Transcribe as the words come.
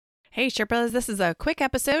Hey Sherpas, this is a quick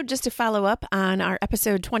episode just to follow up on our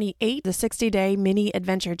episode 28, the 60-day mini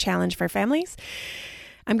adventure challenge for families.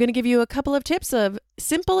 I'm going to give you a couple of tips of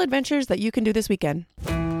simple adventures that you can do this weekend.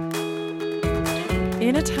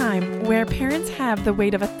 In a time where parents have the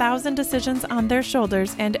weight of 1,000 decisions on their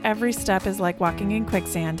shoulders and every step is like walking in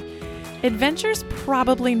quicksand, adventure's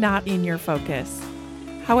probably not in your focus.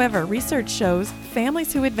 However, research shows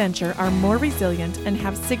families who adventure are more resilient and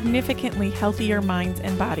have significantly healthier minds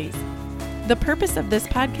and bodies. The purpose of this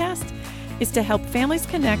podcast is to help families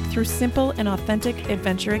connect through simple and authentic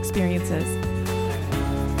adventure experiences.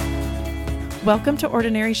 Welcome to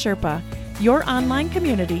Ordinary Sherpa, your online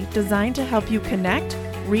community designed to help you connect,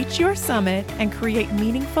 reach your summit, and create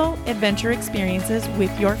meaningful adventure experiences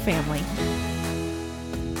with your family.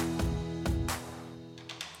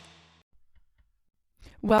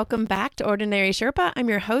 Welcome back to Ordinary Sherpa. I'm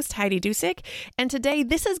your host, Heidi Dusick, and today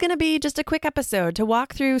this is going to be just a quick episode to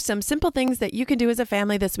walk through some simple things that you can do as a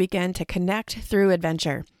family this weekend to connect through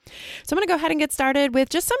adventure. So I'm going to go ahead and get started with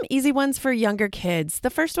just some easy ones for younger kids. The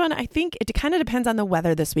first one, I think it kind of depends on the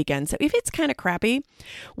weather this weekend. So if it's kind of crappy,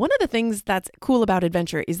 one of the things that's cool about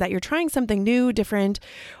adventure is that you're trying something new, different,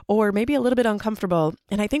 or maybe a little bit uncomfortable.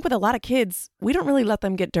 And I think with a lot of kids, we don't really let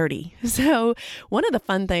them get dirty. So one of the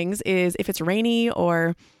fun things is if it's rainy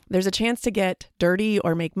or there's a chance to get dirty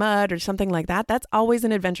or make mud or something like that, that's always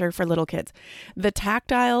an adventure for little kids. The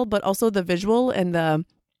tactile, but also the visual and the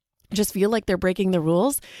just feel like they're breaking the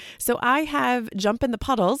rules. So I have jump in the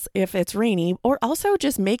puddles if it's rainy, or also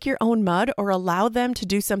just make your own mud or allow them to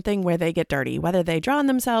do something where they get dirty, whether they draw on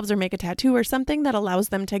themselves or make a tattoo or something that allows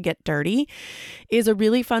them to get dirty is a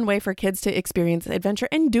really fun way for kids to experience adventure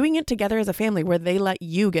and doing it together as a family where they let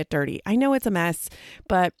you get dirty. I know it's a mess,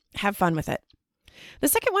 but have fun with it. The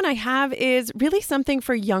second one I have is really something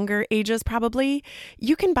for younger ages, probably.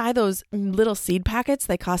 You can buy those little seed packets.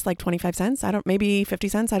 They cost like 25 cents. Maybe 50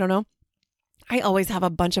 cents. I don't know. I always have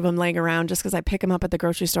a bunch of them laying around just because I pick them up at the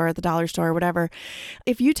grocery store, at the dollar store, or whatever.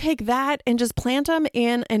 If you take that and just plant them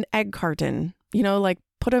in an egg carton,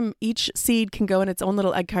 put them, each seed can go in its own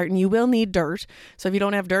little egg carton. You will need dirt. So if you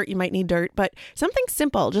don't have dirt, you might need dirt, but something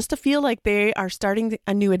simple just to feel like they are starting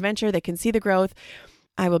a new adventure. They can see the growth.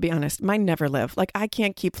 I will be honest, mine never live. I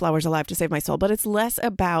can't keep flowers alive to save my soul, but it's less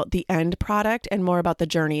about the end product and more about the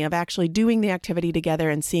journey of actually doing the activity together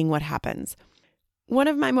and seeing what happens. One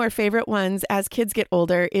of my more favorite ones as kids get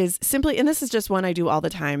older is simply, and this is just one I do all the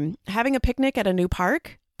time, having a picnic at a new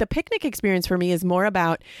park. The picnic experience for me is more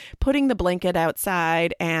about putting the blanket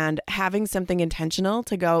outside and having something intentional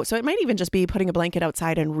to go. So it might even just be putting a blanket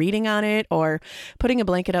outside and reading on it, or putting a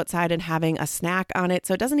blanket outside and having a snack on it.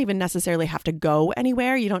 So it doesn't even necessarily have to go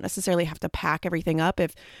anywhere. You don't necessarily have to pack everything up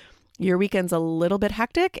if your weekend's a little bit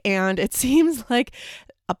hectic and it seems like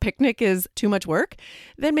a picnic is too much work.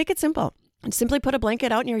 Then make it simple. Simply put a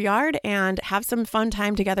blanket out in your yard and have some fun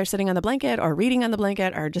time together sitting on the blanket or reading on the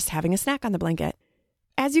blanket or just having a snack on the blanket.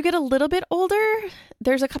 As you get a little bit older,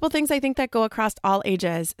 there's a couple things I think that go across all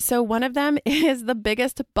ages. So one of them is the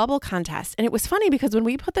biggest bubble contest. And it was funny because when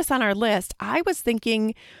we put this on our list, I was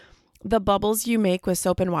thinking the bubbles you make with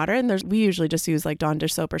soap and water, and we usually just use like Dawn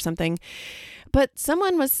dish soap or something. But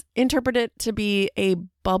someone interpreted it to be a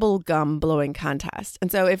bubble gum blowing contest. And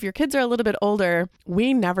so if your kids are a little bit older,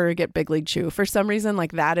 we never get Big League Chew. For some reason,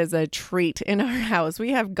 that is a treat in our house.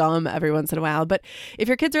 We have gum every once in a while. But if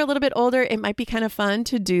your kids are a little bit older, it might be kind of fun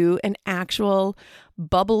to do an actual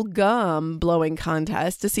bubble gum blowing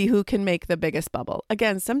contest to see who can make the biggest bubble.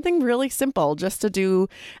 Again, something really simple just to do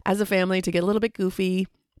as a family to get a little bit goofy.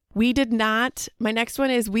 My next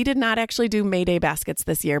one is we did not actually do Mayday baskets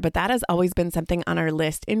this year, but that has always been something on our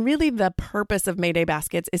list. And really the purpose of Mayday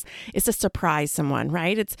baskets is to surprise someone,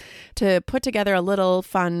 right? It's to put together a little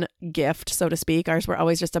fun gift, so to speak. Ours were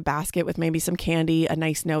always just a basket with maybe some candy, a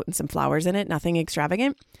nice note, and some flowers in it, nothing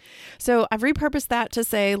extravagant. So I've repurposed that to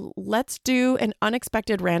say, let's do an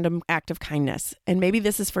unexpected random act of kindness. And maybe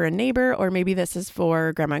this is for a neighbor, or maybe this is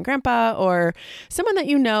for grandma and grandpa, or someone that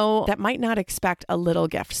you know that might not expect a little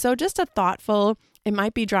gift. So just a thoughtful, it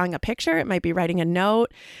might be drawing a picture, it might be writing a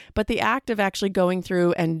note, but the act of actually going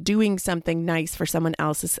through and doing something nice for someone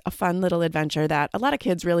else is a fun little adventure that a lot of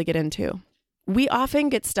kids really get into. We often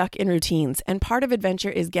get stuck in routines, and part of adventure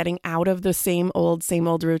is getting out of the same old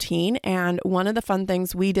routine. And one of the fun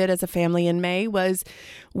things we did as a family in May was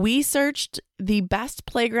we searched the best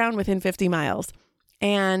playground within 50 miles.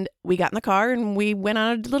 And we got in the car and we went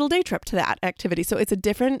on a little day trip to that activity. So it's a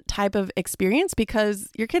different type of experience because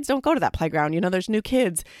your kids don't go to that playground. There's new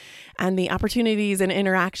kids and the opportunities and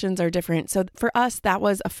interactions are different. So for us, that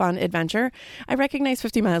was a fun adventure. I recognize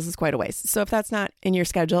 50 miles is quite a ways. So if that's not in your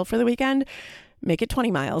schedule for the weekend, Make it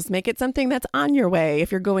 20 miles. Make it something that's on your way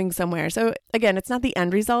if you're going somewhere. So again, it's not the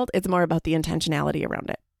end result. It's more about the intentionality around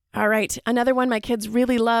it. All right. Another one my kids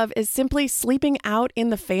really love is simply sleeping out in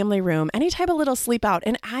the family room. Any type of little sleep out.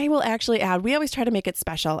 And I will actually add, we always try to make it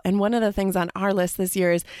special. And one of the things on our list this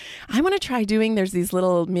year is I want to try doing, there's these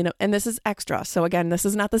little, and this is extra. So again, this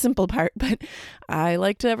is not the simple part, but I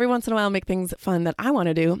like to every once in a while make things fun that I want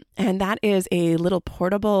to do. And that is a little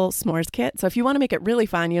portable s'mores kit. So if you want to make it really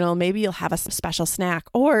fun, maybe you'll have a special snack,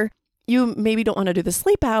 or you maybe don't want to do the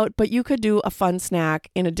sleep out, but you could do a fun snack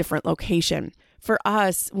in a different location. For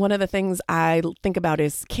us, one of the things I think about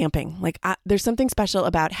is camping. There's something special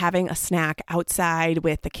about having a snack outside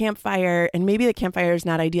with the campfire, and maybe the campfire is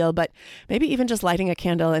not ideal, but maybe even just lighting a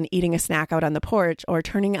candle and eating a snack out on the porch, or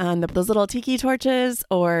turning on those little tiki torches,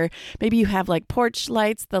 or maybe you have like porch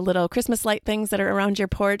lights, the little Christmas light things that are around your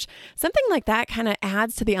porch. Something like that kind of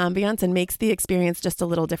adds to the ambiance and makes the experience just a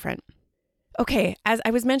little different. Okay, as I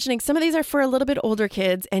was mentioning, some of these are for a little bit older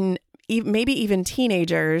kids and maybe even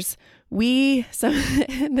teenagers. This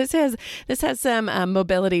has some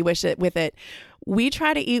mobility with it. We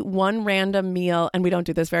try to eat one random meal, and we don't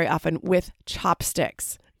do this very often, with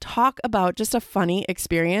chopsticks. Talk about just a funny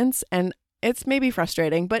experience, and it's maybe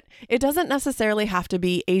frustrating, but it doesn't necessarily have to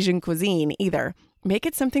be Asian cuisine either. Make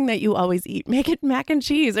it something that you always eat. Make it mac and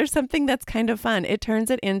cheese or something that's kind of fun. It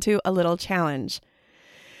turns it into a little challenge.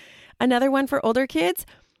 Another one for older kids,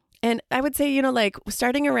 and I would say,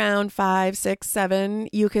 starting around 5, 6, 7,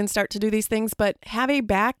 you can start to do these things, but have a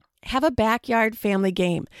backyard family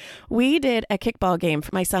game. We did a kickball game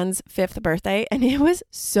for my son's 5th birthday, and it was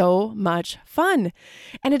so much fun.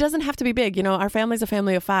 And it doesn't have to be big. Our family's a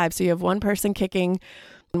family of 5, so you have one person kicking,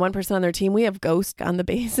 one person on their team. We have ghosts on the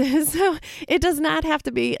bases. So it does not have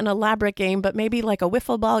to be an elaborate game, but maybe like a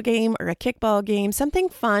wiffle ball game or a kickball game, something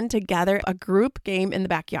fun to gather a group game in the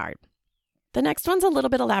backyard. The next one's a little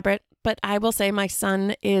bit elaborate, but I will say my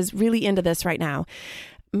son is really into this right now.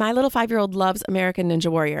 My little 5-year-old loves American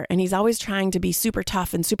Ninja Warrior, and he's always trying to be super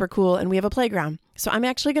tough and super cool, and we have a playground. So I'm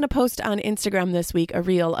actually going to post on Instagram this week a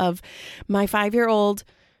reel of my 5-year-old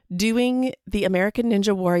doing the American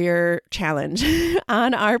Ninja Warrior challenge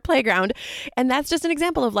on our playground. And that's just an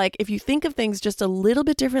example of if you think of things just a little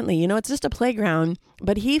bit differently, it's just a playground,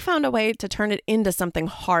 but he found a way to turn it into something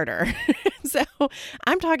harder. So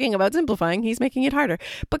I'm talking about simplifying. He's making it harder,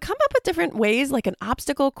 but come up with different ways, like an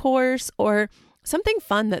obstacle course or something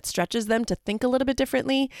fun that stretches them to think a little bit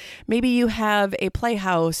differently. Maybe you have a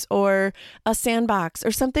playhouse or a sandbox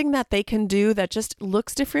or something that they can do that just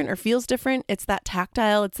looks different or feels different. It's that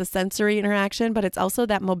tactile, it's the sensory interaction, but it's also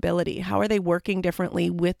that mobility. How are they working differently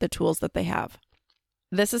with the tools that they have?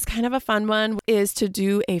 This is kind of a fun one, is to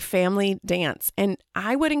do a family dance. And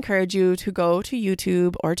I would encourage you to go to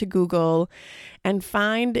YouTube or to Google and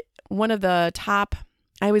find one of the top,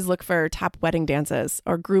 I always look for top wedding dances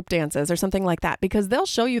or group dances or something like that, because they'll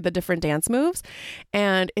show you the different dance moves.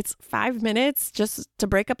 And it's 5 minutes just to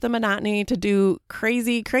break up the monotony, to do crank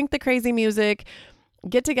the crazy music,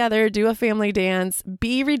 get together, do a family dance,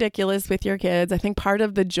 be ridiculous with your kids. I think part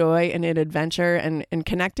of the joy and adventure and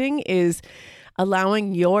connecting is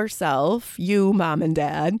allowing yourself, you mom and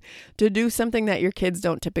dad, to do something that your kids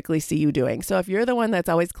don't typically see you doing. So if you're the one that's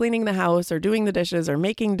always cleaning the house or doing the dishes or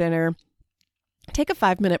making dinner, take a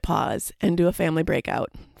 5-minute pause and do a family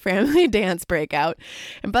dance breakout,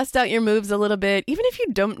 and bust out your moves a little bit. Even if you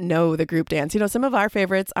don't know the group dance, some of our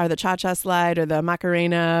favorites are the cha-cha slide or the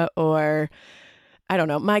Macarena, or I don't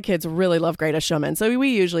know. My kids really love Greatest Showman. So we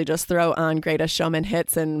usually just throw on Greatest Showman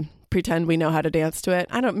hits and pretend we know how to dance to it.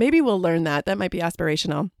 Maybe we'll learn that. That might be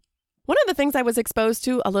aspirational. One of the things I was exposed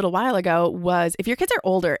to a little while ago was, if your kids are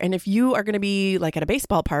older and if you are going to be at a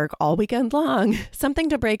baseball park all weekend long, something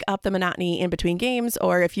to break up the monotony in between games,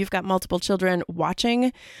 or if you've got multiple children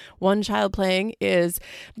watching one child playing, is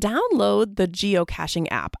download the geocaching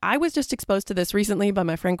app. I was just exposed to this recently by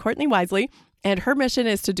my friend Courtney Wisely, and her mission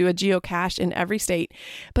is to do a geocache in every state.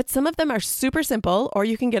 But some of them are super simple, or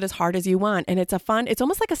you can get as hard as you want. And it's it's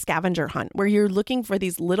almost like a scavenger hunt where you're looking for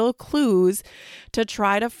these little clues to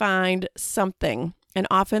try to find something. And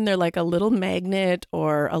often they're like a little magnet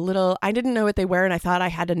or I didn't know what they were, and I thought I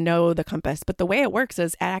had to know the compass. But the way it works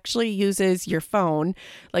is it actually uses your phone,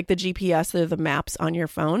 like the GPS or the maps on your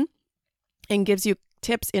phone, and gives you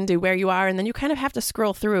tips into where you are, and then you kind of have to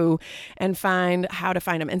scroll through and find how to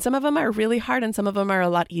find them. And some of them are really hard and some of them are a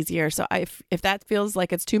lot easier. So if that feels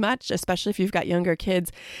like it's too much, especially if you've got younger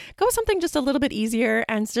kids, go with something just a little bit easier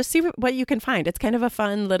and just see what you can find. It's kind of a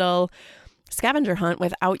fun little scavenger hunt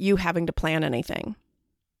without you having to plan anything.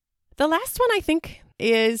 The last one I think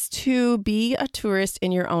is to be a tourist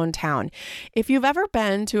in your own town. If you've ever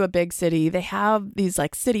been to a big city, they have these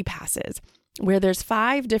like city passes where there's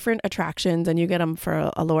 5 different attractions and you get them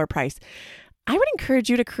for a lower price. I would encourage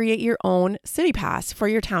you to create your own city pass for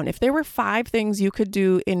your town. If there were 5 things you could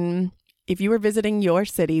do if you were visiting your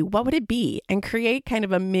city, what would it be? And create kind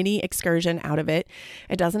of a mini excursion out of it.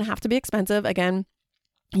 It doesn't have to be expensive. Again,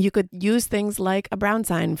 you could use things like a brown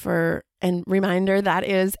sign and reminder that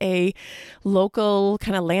is a local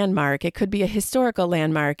kind of landmark. It could be a historical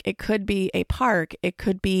landmark. It could be a park. It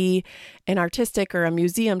could be an artistic or a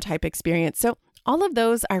museum type experience. So all of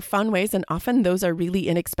those are fun ways, and often those are really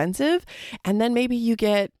inexpensive. And then maybe you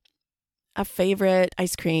get a favorite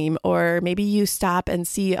ice cream, or maybe you stop and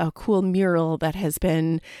see a cool mural that has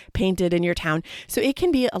been painted in your town. So it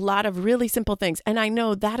can be a lot of really simple things. And I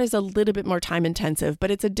know that is a little bit more time intensive,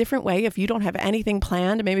 but it's a different way. If you don't have anything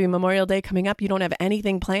planned, maybe Memorial Day coming up, you don't have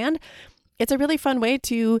anything planned. It's a really fun way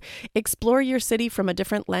to explore your city from a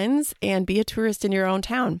different lens and be a tourist in your own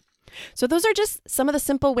town. So those are just some of the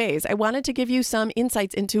simple ways. I wanted to give you some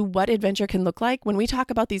insights into what adventure can look like. When we talk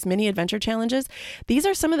about these mini adventure challenges, these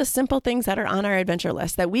are some of the simple things that are on our adventure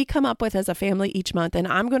list that we come up with as a family each month. And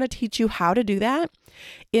I'm going to teach you how to do that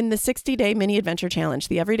in the 60-day mini adventure challenge.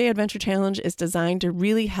 The Everyday Adventure Challenge is designed to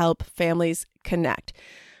really help families connect,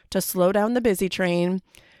 to slow down the busy train,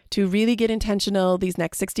 to really get intentional these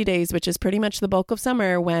next 60 days, which is pretty much the bulk of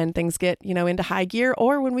summer when things get, into high gear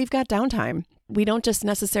or when we've got downtime. We don't just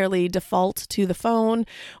necessarily default to the phone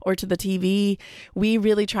or to the TV. We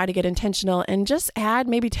really try to get intentional and just add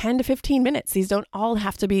maybe 10 to 15 minutes. These don't all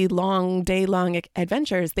have to be day-long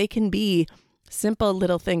adventures. They can be simple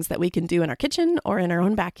little things that we can do in our kitchen or in our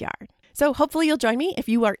own backyard. So hopefully you'll join me. If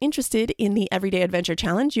you are interested in the Everyday Adventure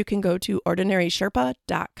Challenge, you can go to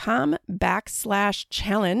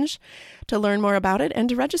ordinarysherpa.com/challenge to learn more about it and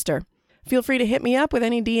to register. Feel free to hit me up with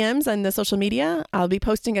any DMs on the social media. I'll be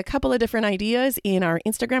posting a couple of different ideas in our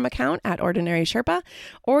Instagram account at Ordinary Sherpa,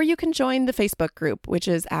 or you can join the Facebook group, which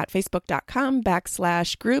is at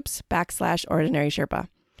facebook.com/groups/Ordinary Sherpa.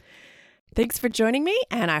 Thanks for joining me,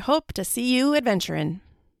 and I hope to see you adventuring.